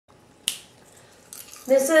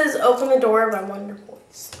This is Open the Door by Wonder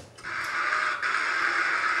Boyz.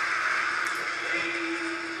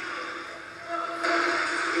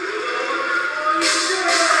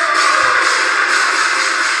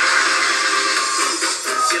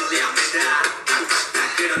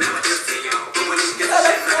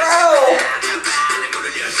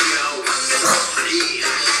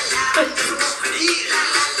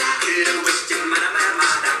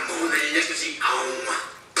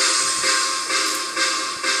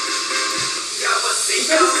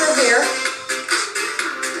 Here.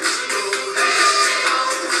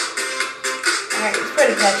 Alright, it's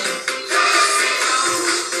pretty catchy.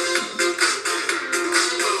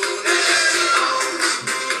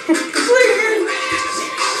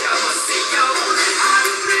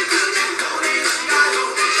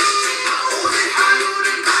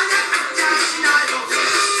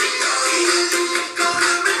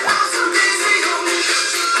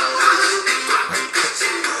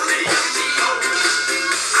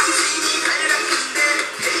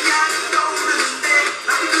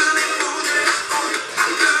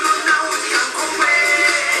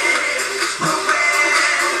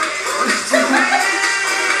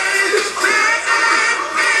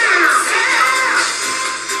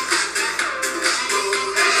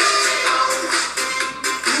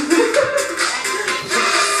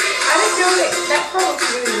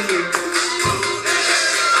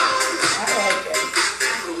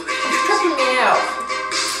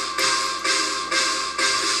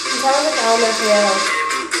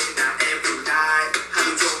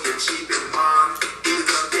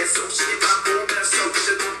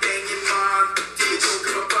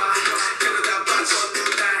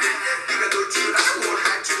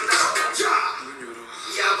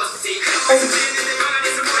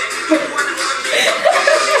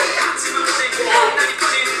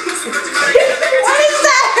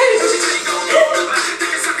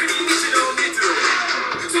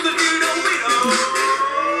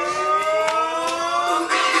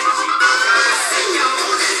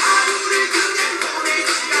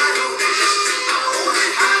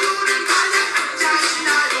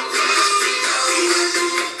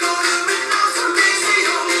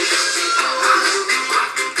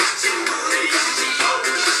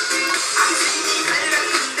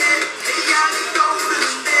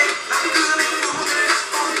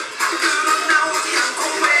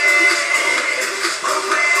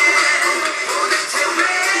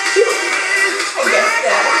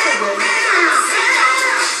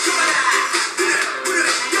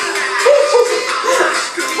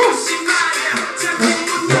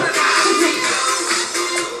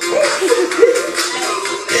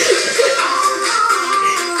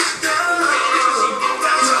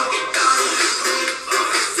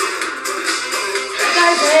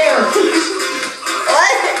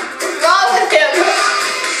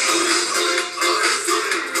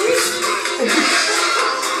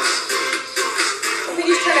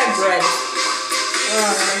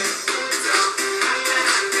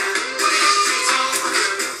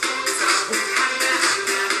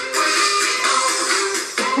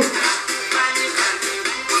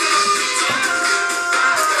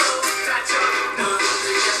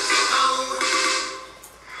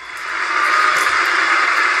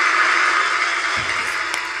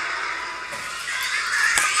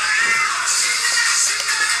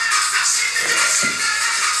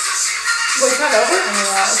 Wait, it's not over? Oh,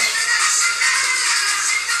 wow.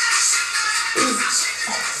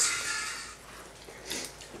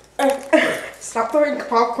 Stop throwing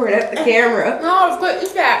popcorn at the camera. No, it's good.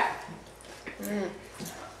 Eat that.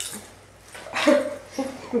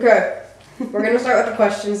 Okay. We're going to start with the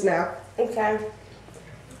questions now. Okay.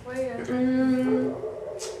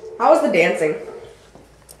 How was the dancing?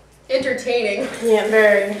 Entertaining. Yeah,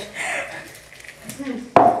 very.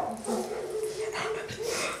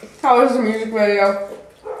 How was the music video?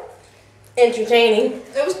 Entertaining.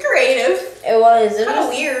 It was creative. It was. It Kind of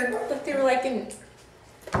was weird. Like they were like in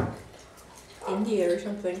India or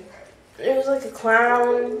something. It was like a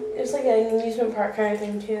clown. It was like an amusement park kind of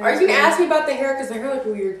thing too. Are you gonna ask me about the hair? Because the hair looked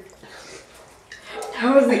weird.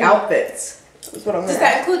 How was the outfits? That's what I'm Does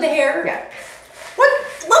that include the hair? Yeah. What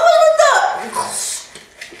was with the?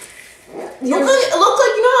 It looked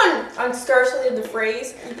like you know on Star City the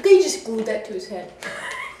phrase. They just glued that to his head.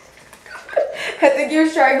 I think he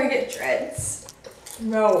was trying to get dreads.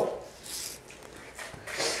 No.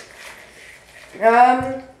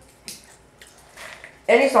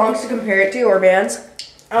 Any songs to compare it to or bands?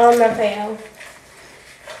 Mateo.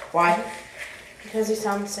 Why? Because he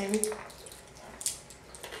sounds the same.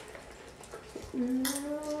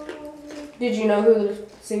 Did you know who the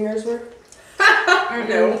singers were?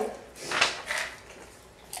 No.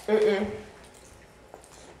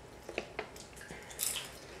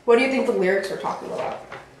 What do you think the lyrics are talking about?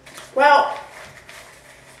 Well,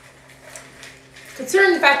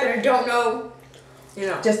 considering the fact that I don't know,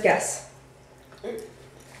 Just guess.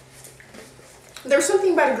 There's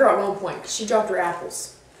something about a girl at one point. She dropped her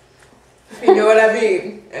apples. You know what I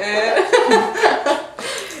mean?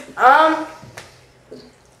 I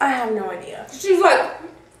have no idea. She's like,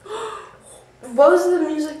 What was the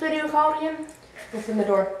music video called again? Open the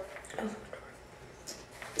door.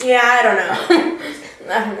 Yeah, I don't know.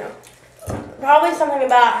 I don't know. Probably something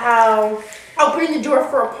about how opening the door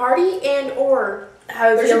for a party or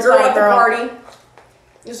how it there's a feels girl like at the party.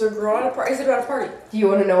 Is there a girl at a party? Is it about a party? Do you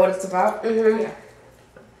want to know what it's about? Mm-hmm. Yeah.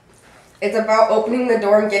 It's about opening the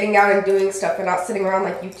door and getting out and doing stuff and not sitting around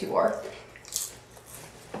like you two are.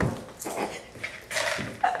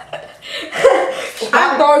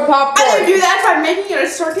 I'm throwing popcorn. I didn't do that by making it a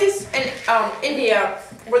circus in India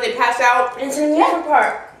where they pass out. It's an amusement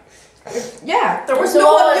park. Yeah. There was So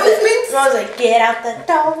no what was it? amusements. I was like, get out the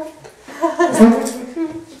door.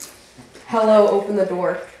 Hello, open the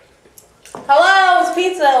door. Hello, it's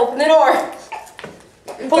pizza. Open the door.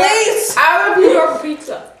 Please. I would be door for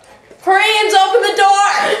pizza. Koreans, open the door.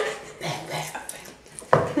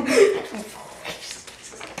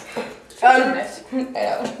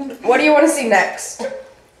 What do you want to see next?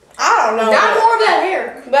 I don't know. Not more of that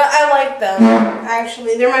hair. But I like them.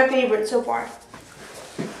 Actually, they're my favorite so far.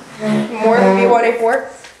 More than B1A4?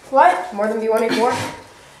 What? More than B1A4?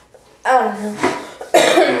 I don't know.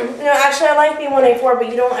 No, actually, I like B1A4, but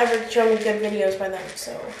you don't ever show me good videos by them,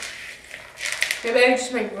 so. Maybe I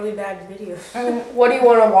just make really bad videos. What do you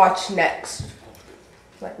want to watch next?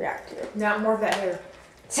 Like react to? Not more of that hair.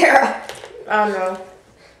 Sarah. I don't know.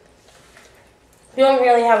 You don't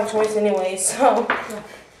really have a choice anyway, so.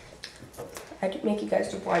 I did make you guys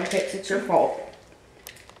do blind picks. It's your fault.